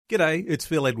G'day, it's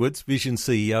Phil Edwards, Vision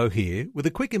CEO here, with a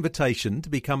quick invitation to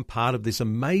become part of this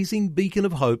amazing beacon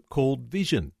of hope called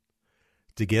Vision.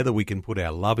 Together we can put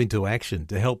our love into action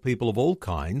to help people of all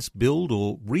kinds build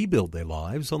or rebuild their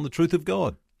lives on the truth of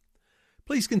God.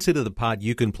 Please consider the part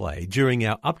you can play during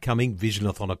our upcoming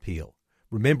Visionathon appeal,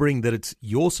 remembering that it's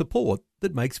your support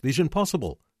that makes Vision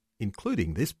possible,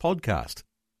 including this podcast.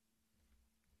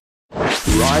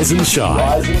 Rise and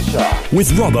Shine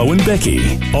with Robbo and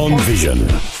Becky on Vision.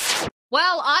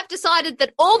 Well, I've decided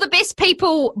that all the best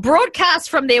people broadcast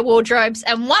from their wardrobes,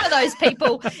 and one of those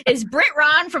people is Brett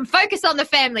Ryan from Focus on the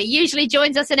Family. Usually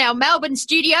joins us in our Melbourne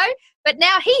studio, but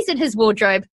now he's in his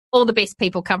wardrobe. All the best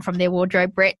people come from their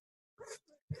wardrobe, Brett.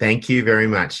 Thank you very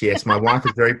much. Yes, my wife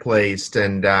is very pleased,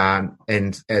 and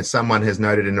as someone has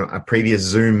noted in a previous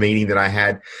Zoom meeting that I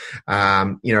had,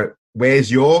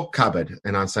 where's your cupboard?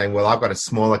 And I'm saying, well, I've got a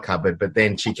smaller cupboard, but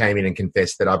then she came in and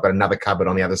confessed that I've got another cupboard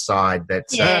on the other side.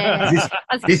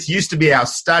 This used to be our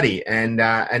study, and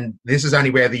this is only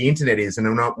where the internet is.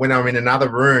 And when I'm in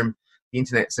another room, the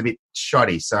internet's a bit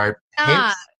shoddy. So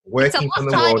hence working from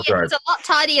the wardrobe. It's a lot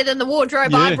tidier than the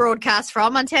wardrobe I broadcast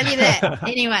from, I'll tell you that.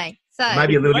 Anyway. So.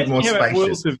 Maybe a little bit more spacious. Our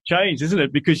worlds have changed, isn't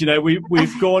it? Because,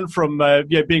 we've gone from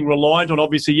being reliant on,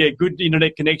 obviously, good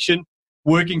internet connection.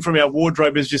 Working from our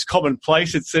wardrobe is just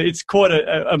commonplace. It's quite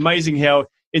amazing how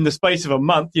in the space of a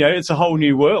month, it's a whole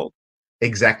new world.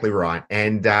 Exactly right,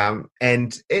 and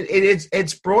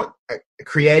it's brought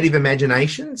creative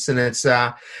imaginations, and it's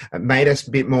made us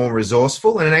a bit more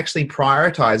resourceful, and it actually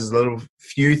prioritizes a little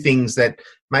few things that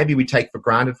maybe we take for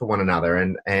granted for one another,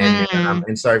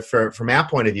 and so from our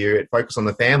point of view, at Focus on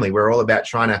the Family, we're all about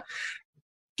trying to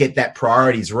get that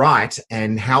priorities right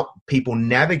and help people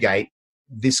navigate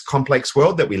this complex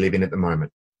world that we live in at the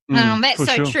moment. That's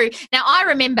so true. Now, I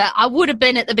remember I would have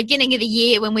been at the beginning of the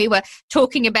year when we were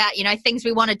talking about, things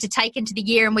we wanted to take into the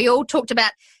year, and we all talked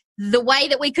about the way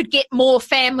that we could get more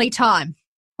family time.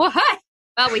 Well,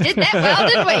 we did that well,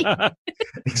 didn't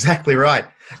we? Exactly right.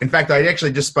 In fact, I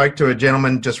actually just spoke to a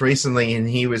gentleman just recently, and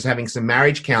he was having some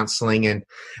marriage counselling, and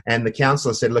the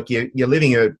counsellor said, look, you're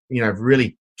living a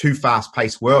really too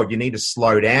fast-paced world. You need to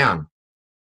slow down.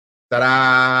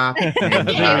 Ta-da!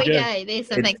 There we go. There's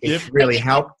something. It's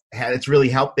really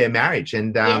helped their marriage,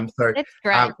 and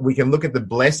we can look at the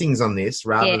blessings on this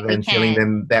rather than feeling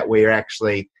them that we're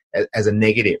actually as a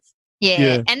negative.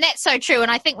 Yeah, and that's so true. And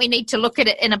I think we need to look at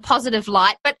it in a positive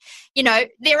light. But,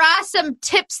 there are some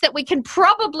tips that we can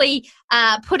probably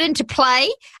put into play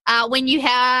when you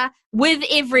are with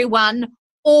everyone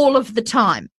all of the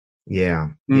time. Yeah,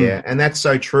 and that's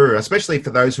so true, especially for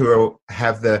those who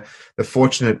have the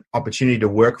fortunate opportunity to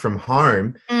work from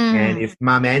home. And if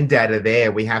mum and dad are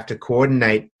there, we have to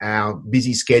coordinate our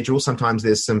busy schedule. Sometimes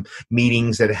there's some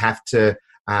meetings that have to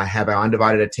have our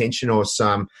undivided attention, or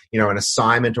some, an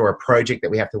assignment or a project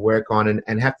that we have to work on,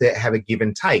 and have to have a give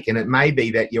and take. And it may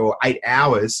be that your 8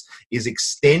 hours is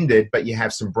extended, but you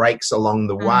have some breaks along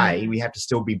the way. We have to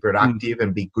still be productive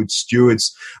and be good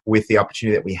stewards with the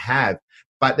opportunity that we have.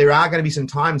 But there are going to be some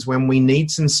times when we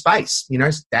need some space.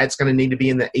 Dad's going to need to be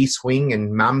in the east wing,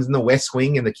 and mum's in the west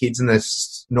wing, and the kids in the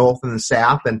north and the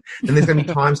south. And there's going to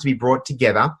be times to be brought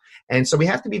together. And so we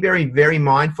have to be very, very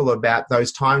mindful about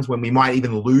those times when we might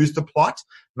even lose the plot.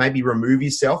 Maybe remove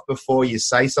yourself before you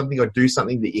say something or do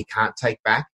something that you can't take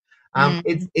back.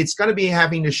 It's going to be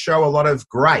having to show a lot of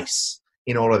grace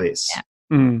in all of this.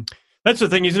 Yeah. That's the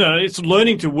thing, isn't it? It's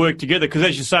learning to work together, because,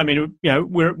 as you say,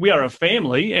 we are a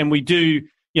family, and we do,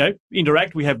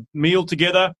 interact. We have meal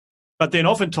together, but then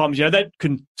oftentimes, that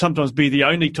can sometimes be the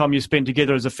only time you spend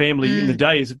together as a family in the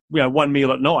day is, one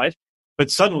meal at night.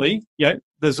 But suddenly,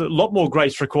 there's a lot more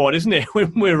grace required, isn't there?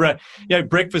 When we're,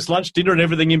 breakfast, lunch, dinner, and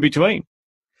everything in between.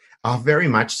 Oh, very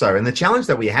much so. And the challenge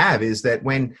that we have is that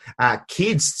when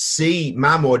kids see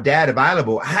mum or dad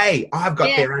available, hey, I've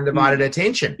got their undivided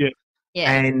attention. Yeah. Yeah.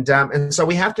 And so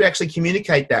we have to actually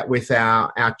communicate that with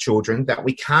our children, that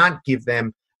we can't give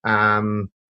them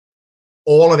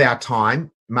all of our time.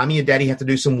 Mummy and daddy have to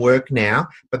do some work now,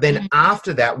 but then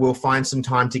after that, we'll find some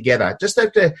time together.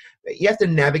 You have to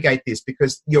navigate this,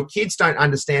 because your kids don't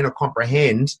understand or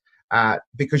comprehend,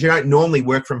 because you don't normally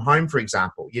work from home, for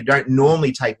example. You don't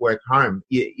normally take work home.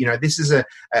 This is a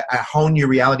whole new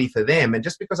reality for them. And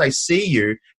just because I see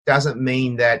you doesn't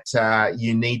mean that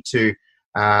you need to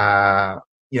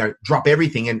drop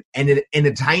everything and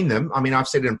entertain them. I mean, I've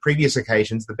said it on previous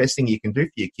occasions, the best thing you can do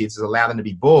for your kids is allow them to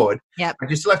be bored. Yep. But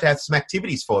you still have to have some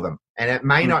activities for them. And it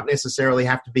may not necessarily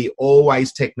have to be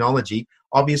always technology.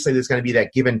 Obviously, there's going to be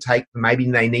that give and take. Maybe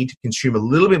they need to consume a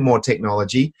little bit more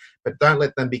technology, but don't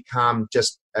let them become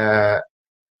just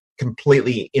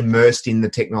completely immersed in the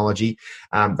technology.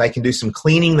 They can do some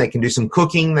cleaning, they can do some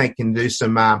cooking, they can do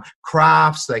some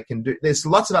crafts, there's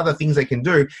lots of other things they can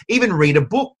do, even read a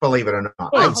book, believe it or not.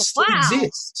 Oh, They still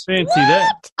exist.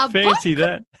 Fancy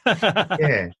that.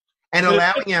 Yeah. And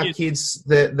allowing our kids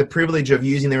the privilege of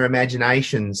using their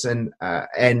imaginations and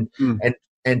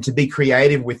to be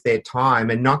creative with their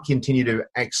time and not continue to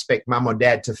expect mum or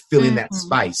dad to fill in that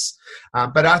space.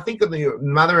 But I think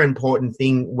the other important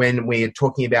thing when we're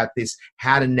talking about this,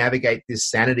 how to navigate this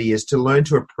sanity, is to learn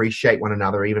to appreciate one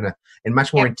another and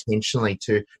much more intentionally,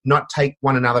 to not take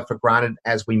one another for granted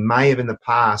as we may have in the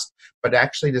past, but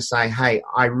actually to say, hey,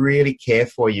 I really care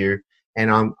for you and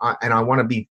I want to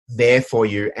be there for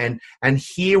you and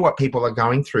hear what people are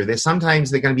going through. There's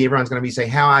sometimes everyone's going to be saying,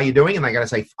 how are you doing? And they're going to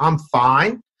say, I'm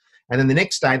fine. And then the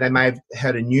next day they may have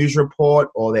heard a news report,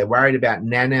 or they're worried about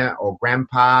Nana or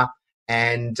Grandpa,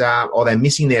 and or they're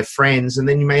missing their friends, and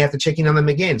then you may have to check in on them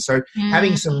again. So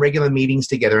having some regular meetings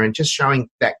together and just showing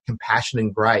that compassion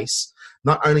and grace,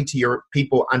 not only to your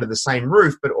people under the same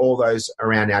roof, but all those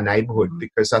around our neighborhood,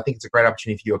 because I think it's a great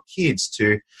opportunity for your kids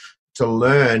to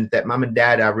learn that mum and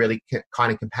dad are really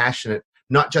kind of compassionate,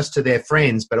 not just to their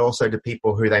friends, but also to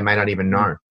people who they may not even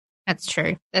know. That's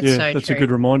true. That's a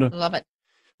good reminder. Love it.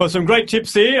 Well, some great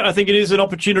tips there. I think it is an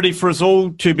opportunity for us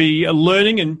all to be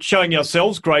learning and showing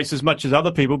ourselves grace as much as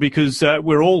other people, because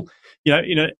we're all,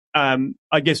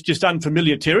 I guess, just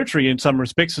unfamiliar territory in some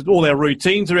respects. All our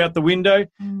routines are out the window.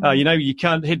 You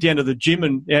can't head down to the gym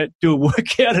and do a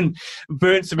workout and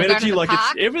burn some energy.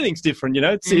 Everything's different.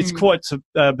 It's quite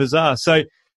bizarre. So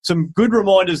some good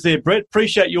reminders there, Brett.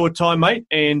 Appreciate your time, mate,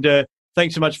 and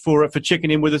thanks so much for checking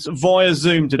in with us via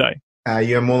Zoom today.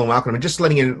 You're more than welcome. And just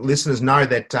letting your listeners know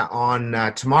that on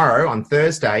tomorrow, on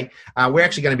Thursday, we're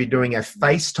actually going to be doing a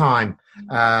FaceTime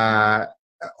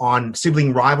on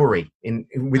sibling rivalry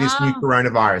with this new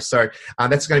coronavirus. So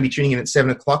that's going to be tuning in at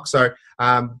 7:00. So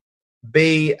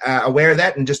be aware of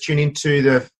that and just tune into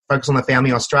the Focus on the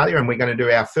Family Australia, and we're going to do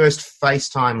our first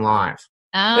FaceTime live.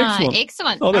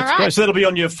 Excellent. Oh, that's great. So that'll be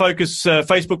on your Focus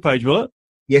Facebook page, will it?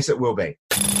 Yes, it will be.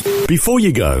 Before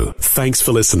you go, thanks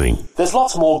for listening. There's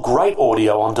lots more great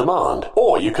audio on demand,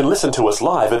 or you can listen to us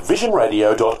live at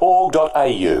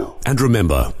visionradio.org.au. And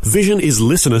remember, Vision is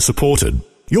listener supported.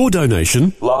 Your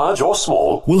donation, large or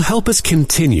small, will help us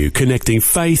continue connecting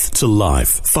faith to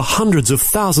life for hundreds of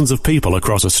thousands of people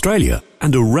across Australia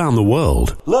and around the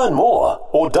world. Learn more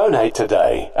or donate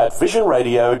today at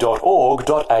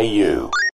visionradio.org.au.